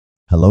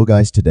Hello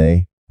guys,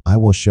 today I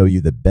will show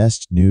you the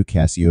best new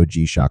Casio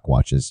G-Shock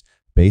watches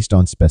based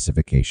on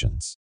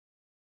specifications.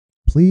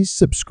 Please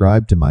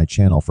subscribe to my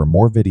channel for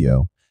more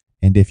video,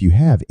 and if you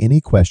have any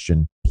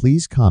question,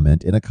 please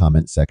comment in a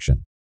comment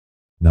section.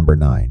 Number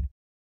 9.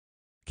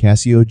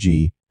 Casio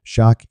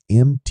G-Shock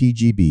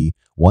MTGB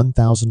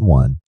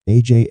 1001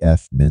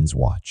 AJF Men's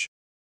Watch.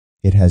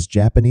 It has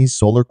Japanese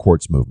solar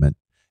quartz movement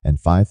and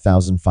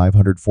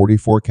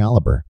 5544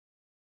 caliber.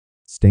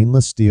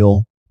 Stainless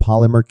steel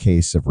polymer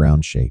case of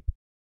round shape.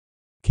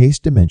 Case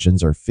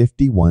dimensions are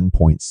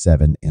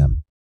 51.7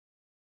 m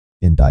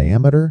in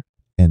diameter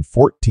and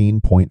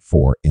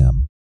 14.4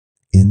 m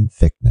in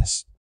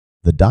thickness.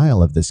 The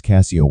dial of this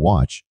Casio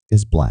watch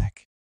is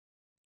black.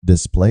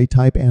 Display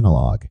type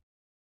analog.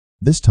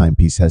 This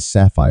timepiece has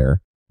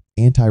sapphire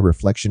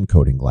anti-reflection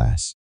coating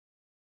glass.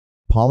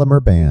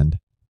 Polymer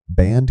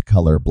band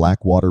color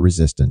black water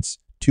resistance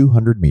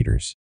 200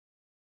 meters.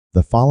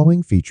 The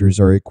following features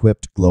are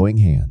equipped: glowing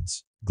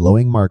hands,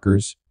 glowing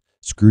markers,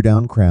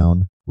 screw-down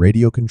crown,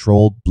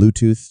 radio-controlled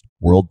Bluetooth,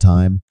 world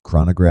time,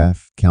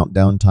 chronograph,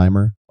 countdown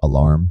timer,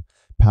 alarm,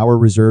 power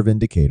reserve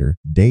indicator,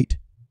 date,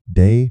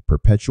 day,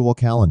 perpetual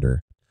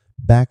calendar,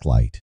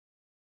 backlight.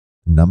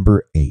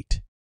 Number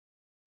 8.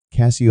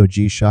 Casio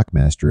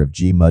G-Shockmaster of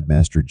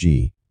MUDMASTer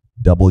G,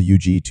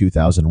 WG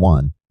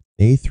 2001,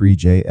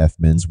 A3JF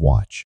Men's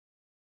Watch.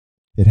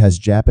 It has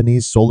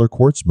Japanese solar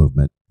quartz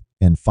movement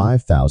and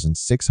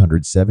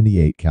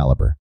 5678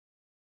 caliber.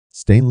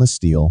 Stainless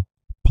steel,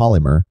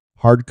 polymer,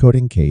 hard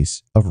coating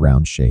case of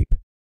round shape.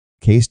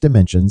 Case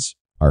dimensions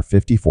are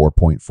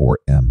 54.4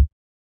 m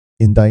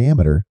in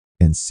diameter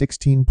and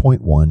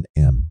 16.1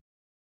 m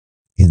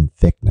in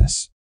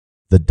thickness.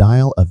 The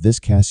dial of this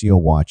Casio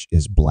watch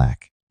is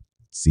black.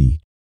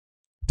 See.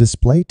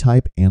 Display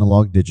type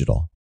analog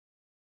digital.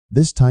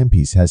 This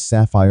timepiece has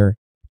sapphire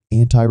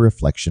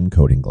anti-reflection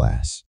coating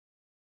glass.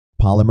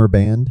 Polymer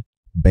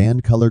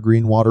band color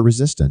green water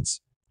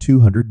resistance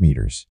 200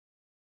 meters.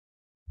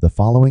 The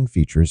following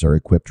features are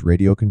equipped: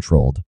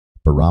 radio-controlled,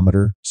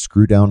 barometer,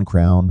 screw-down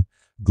crown,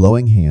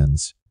 glowing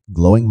hands,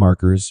 glowing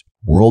markers,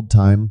 world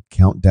time,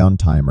 countdown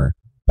timer,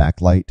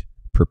 backlight,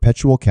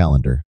 perpetual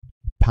calendar,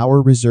 power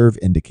reserve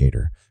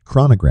indicator,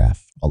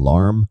 chronograph,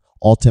 alarm,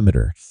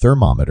 altimeter,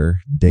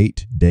 thermometer,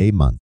 date, day,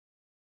 month.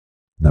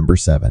 Number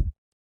 7.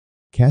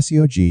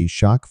 Casio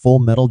G-Shock Full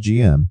Metal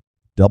GM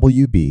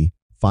WB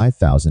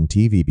 5000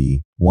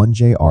 TVB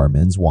 1JR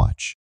Men's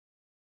Watch.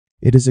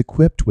 It is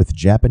equipped with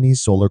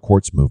Japanese solar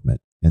quartz movement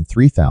and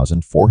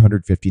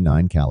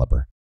 3459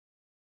 caliber.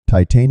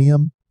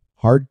 Titanium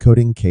hard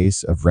coating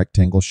case of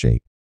rectangle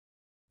shape.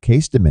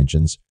 Case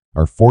dimensions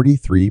are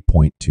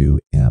 43.2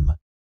 m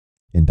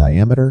in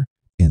diameter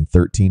and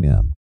 13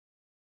 m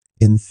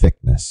in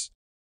thickness.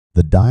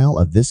 The dial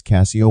of this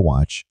Casio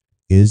watch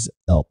is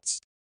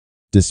ELPS.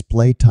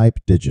 Display type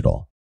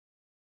digital.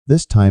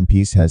 This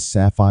timepiece has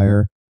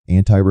sapphire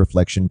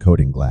anti-reflection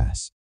coating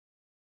glass.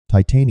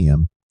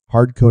 Titanium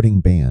hard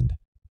coating band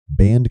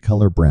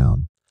color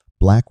brown,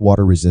 black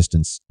water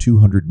resistance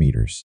 200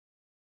 meters.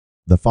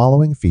 The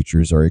following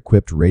features are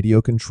equipped: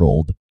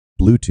 radio-controlled,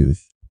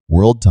 Bluetooth,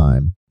 world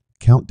time,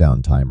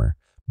 countdown timer,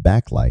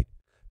 backlight,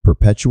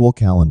 perpetual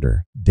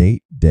calendar,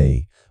 date,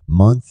 day,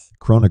 month,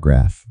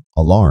 chronograph,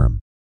 alarm.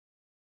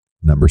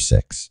 Number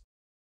 6.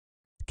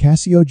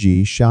 Casio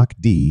G-Shock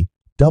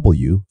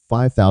D-W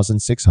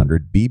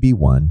 5600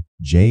 BB1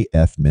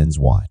 JF Men's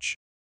Watch.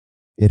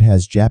 It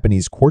has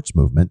Japanese quartz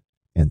movement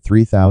and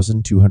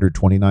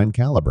 3229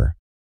 caliber.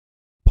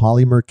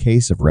 Polymer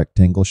case of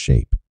rectangle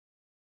shape.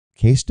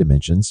 Case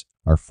dimensions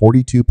are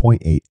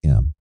 42.8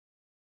 m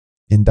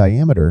in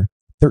diameter,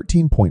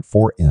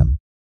 13.4 m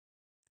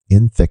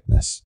in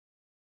thickness.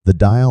 The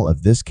dial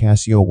of this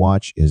Casio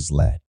watch is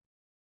LED.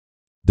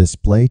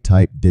 Display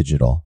type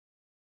digital.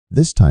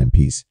 This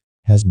timepiece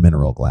has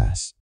mineral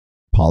glass.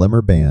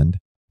 Polymer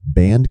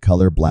band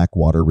color black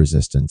water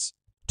resistance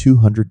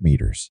 200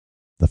 meters.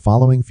 The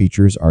following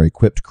features are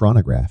equipped: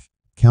 chronograph,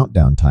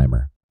 countdown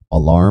timer,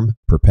 alarm,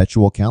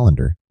 perpetual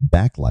calendar,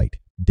 backlight,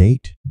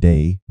 date,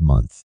 day,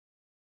 month.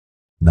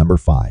 Number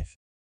 5.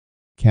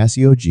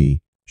 Casio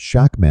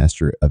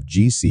G-Shockmaster of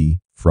GC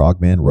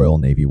FROGMAN Royal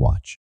Navy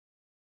Watch.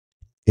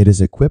 It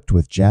is equipped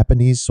with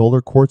Japanese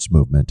solar quartz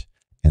movement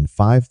and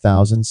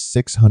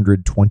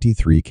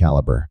 5623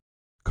 caliber.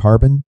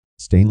 Carbon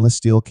stainless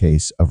steel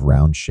case of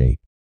round shape.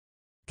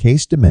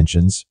 Case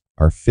dimensions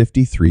are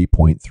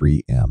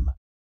 53.3 m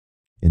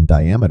in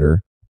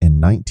diameter and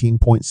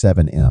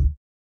 19.7 m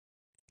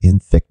in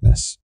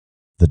thickness.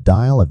 The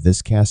dial of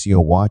this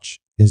Casio watch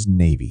is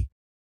navy.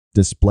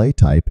 Display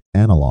type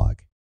analog.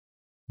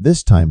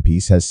 This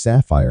timepiece has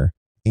sapphire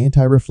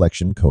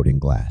anti-reflection coating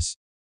glass.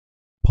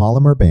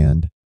 Polymer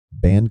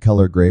band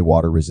color gray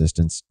water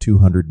resistance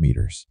 200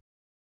 meters.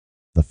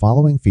 The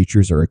following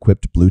features are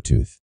equipped: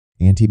 Bluetooth,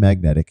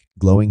 anti-magnetic,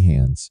 glowing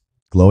hands,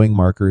 glowing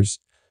markers,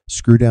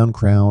 screw-down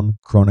crown,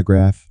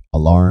 chronograph,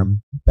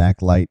 alarm,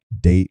 backlight,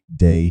 date,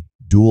 day,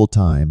 dual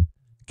time,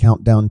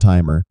 countdown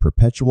timer,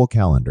 perpetual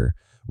calendar,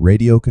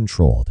 radio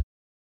controlled.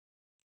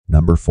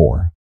 Number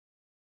 4.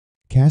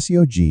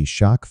 Casio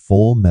G-Shock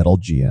Full Metal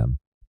GM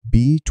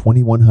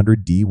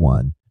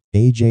B2100D1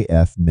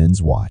 AJF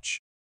Men's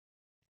Watch.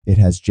 It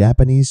has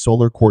Japanese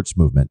solar quartz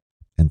movement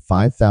and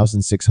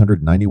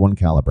 5,691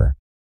 caliber.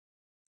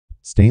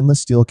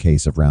 Stainless steel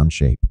case of round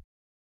shape.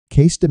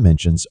 Case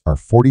dimensions are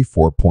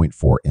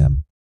 44.4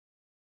 m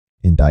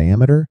in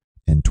diameter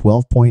and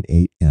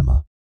 12.8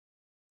 m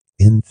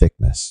in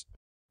thickness.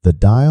 The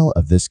dial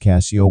of this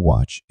Casio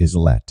watch is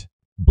LED,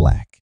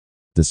 black.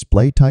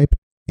 Display type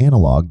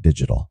analog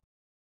digital.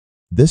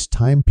 This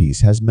timepiece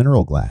has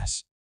mineral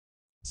glass.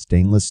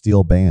 Stainless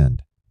steel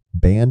band.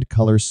 Band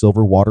color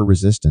silver water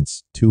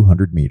resistance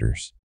 200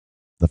 meters.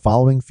 The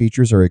following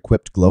features are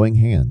equipped: glowing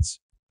hands,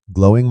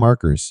 glowing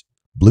markers,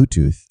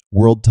 Bluetooth,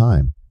 world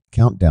time,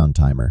 countdown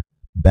timer,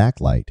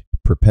 backlight,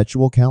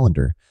 perpetual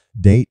calendar,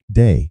 date,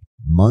 day,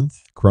 month,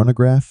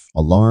 chronograph,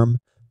 alarm,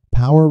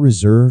 power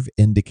reserve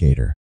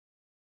indicator.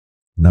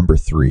 Number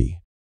 3.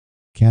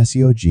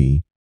 Casio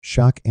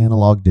G-Shock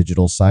Analog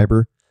Digital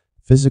Cyber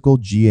Physical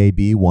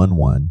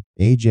GAB11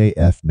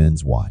 AJF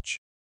Men's Watch.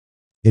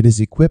 It is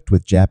equipped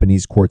with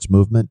Japanese quartz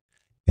movement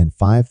and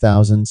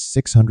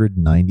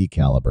 5,690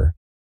 caliber.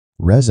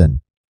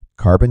 Resin,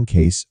 carbon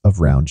case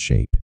of round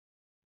shape.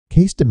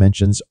 Case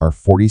dimensions are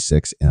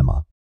 46 m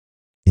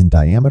in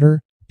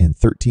diameter and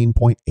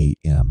 13.8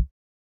 m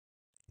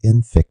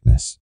in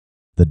thickness.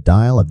 The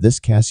dial of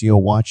this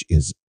Casio watch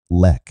is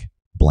LED,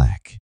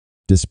 black.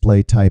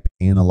 Display type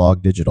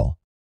analog digital.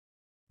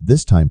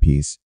 This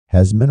timepiece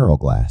has mineral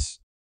glass.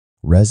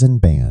 Resin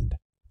band.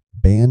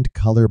 Band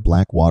color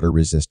black water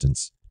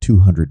resistance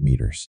 200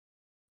 meters.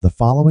 The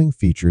following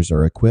features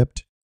are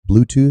equipped: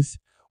 Bluetooth,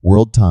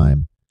 world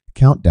time,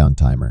 countdown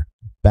timer,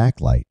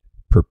 backlight,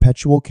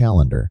 perpetual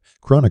calendar,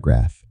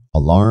 chronograph,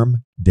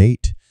 alarm,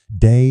 date,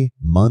 day,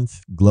 month,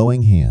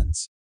 glowing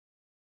hands.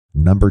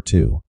 Number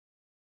 2.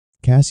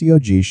 Casio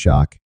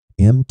G-Shock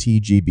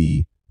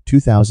MTGB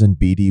 2000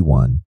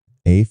 BD1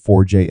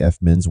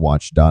 A4JF Men's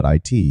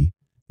Watch.IT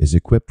is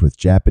equipped with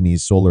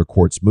Japanese solar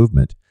quartz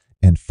movement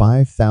and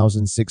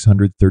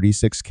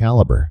 5,636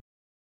 caliber.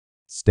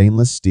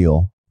 Stainless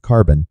steel,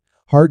 carbon,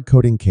 hard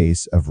coating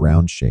case of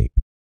round shape.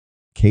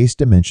 Case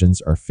dimensions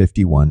are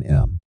 51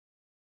 m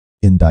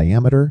in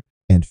diameter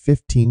and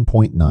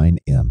 15.9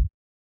 m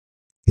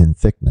in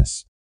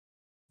thickness.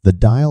 The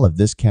dial of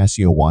this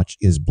Casio watch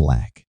is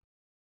black.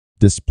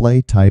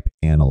 Display type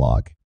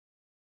analog.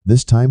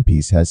 This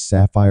timepiece has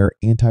sapphire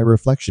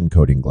anti-reflection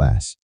coating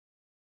glass.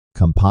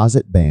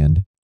 Composite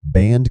band,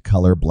 band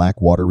color black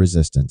water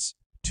resistance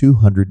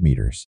 200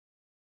 meters.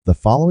 The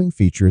following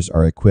features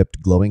are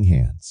equipped: glowing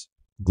hands,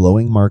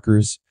 glowing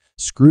markers,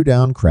 screw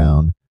down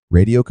crown,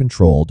 radio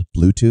controlled,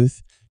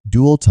 Bluetooth,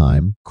 dual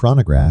time,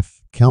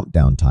 chronograph,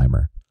 countdown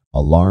timer,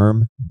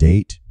 alarm,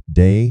 date,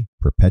 day,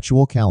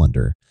 perpetual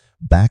calendar,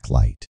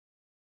 backlight.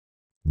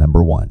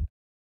 Number 1.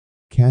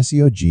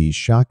 Casio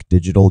G-Shock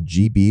Digital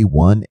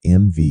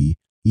GB1MV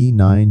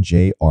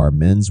E9JR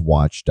Men's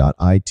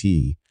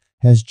Watch.IT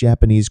has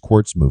Japanese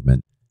quartz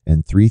movement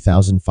and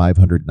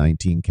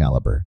 3,519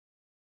 caliber.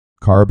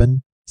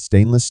 Carbon,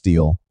 stainless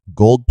steel,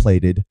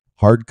 gold-plated,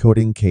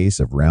 hard-coating case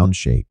of round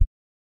shape.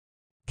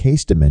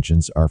 Case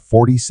dimensions are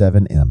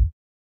 47 m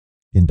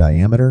in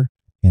diameter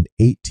and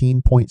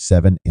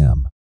 18.7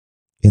 m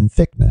in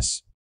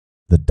thickness.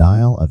 The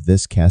dial of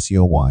this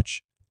Casio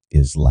watch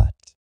is LED.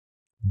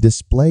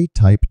 Display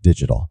type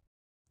digital.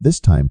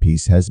 This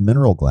timepiece has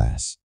mineral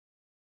glass.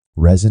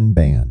 Resin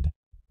band.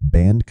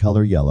 Band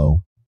color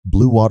yellow.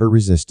 Blue water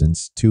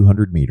resistance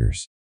 200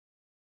 meters.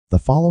 The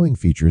following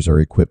features are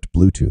equipped: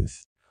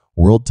 Bluetooth,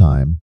 world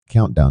time,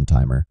 countdown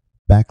timer,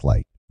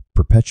 backlight,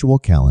 perpetual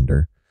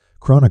calendar,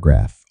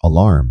 chronograph,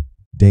 alarm,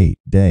 date,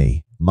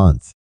 day,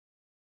 month,